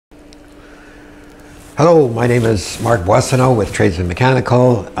Hello, my name is Mark Boissonneau with Tradesman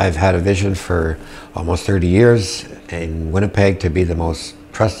Mechanical. I've had a vision for almost 30 years in Winnipeg to be the most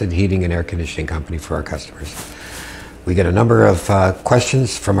trusted heating and air conditioning company for our customers. We get a number of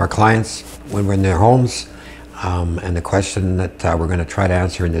questions from our clients when we're in their homes, and the question that we're going to try to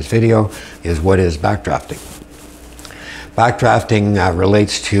answer in this video is, what is backdrafting? Backdrafting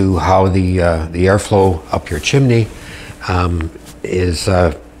relates to how the airflow up your chimney is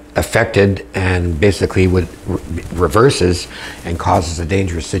affected, and basically reverses and causes a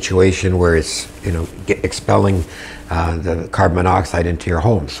dangerous situation where it's expelling the carbon monoxide into your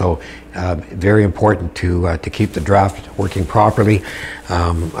home. So very important to keep the draft working properly.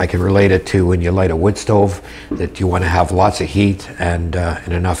 I can relate it to when you light a wood stove, that you want to have lots of heat and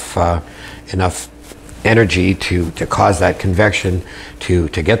enough energy to cause that convection to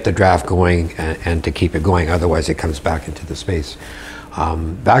get the draft going and to keep it going. Otherwise it comes back into the space.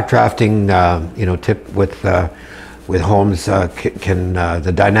 Backdrafting, tip with homes,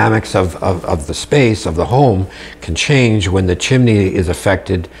 the dynamics of the space of the home can change when the chimney is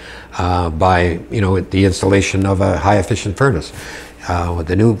affected by the installation of a high efficient furnace.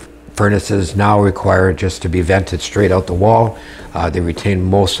 The new furnaces now require just to be vented straight out the wall. They retain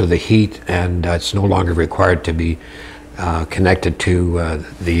most of the heat, and it's no longer required to be connected to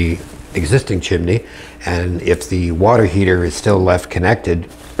the existing chimney. And if the water heater is still left connected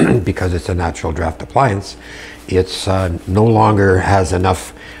because it's a natural draft appliance, it's no longer has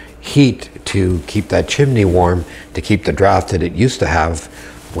enough heat to keep that chimney warm, to keep the draft that it used to have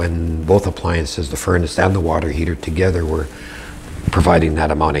when both appliances, the furnace and the water heater together, were providing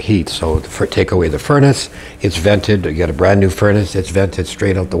that amount of heat. So take away the furnace, it's vented. You get a brand new furnace, it's vented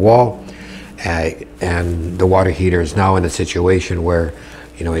straight out the wall, and the water heater is now in a situation where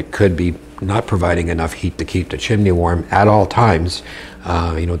it could be not providing enough heat to keep the chimney warm at all times.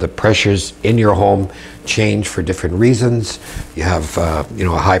 The pressures in your home change for different reasons. You have a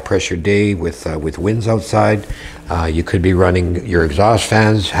high pressure day with winds outside. You could be running your exhaust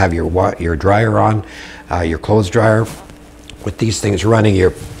fans, have your dryer on, your clothes dryer. With these things running,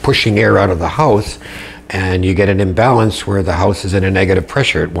 you're pushing air out of the house, and you get an imbalance where the house is in a negative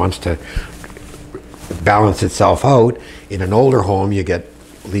pressure. It wants to balance itself out. In an older home, you get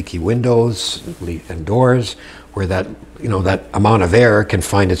leaky windows and doors where that amount of air can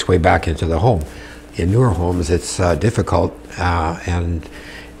find its way back into the home. In newer homes, it's difficult, and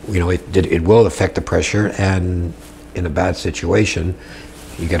it will affect the pressure, and in a bad situation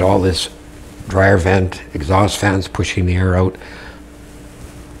you get all this dryer vent, exhaust fans pushing the air out,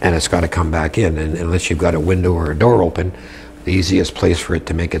 and it's got to come back in. And unless you've got a window or a door open, the easiest place for it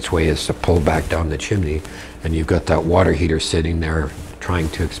to make its way is to pull back down the chimney, and you've got that water heater sitting there trying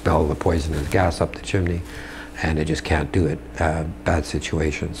to expel the poisonous gas up the chimney, and it just can't do it. Bad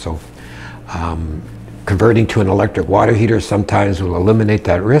situation. So converting to an electric water heater sometimes will eliminate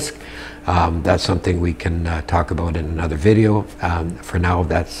that risk. That's something we can talk about in another video. For now,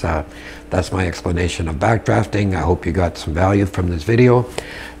 that's my explanation of backdrafting. I hope you got some value from this video.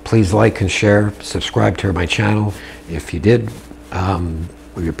 Please like and share, subscribe to my channel if you did.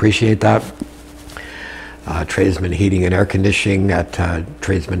 We appreciate that. Tradesman Heating and Air Conditioning at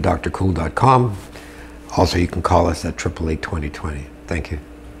tradesman.drcool.com. Also, you can call us at 888-2020. Thank you.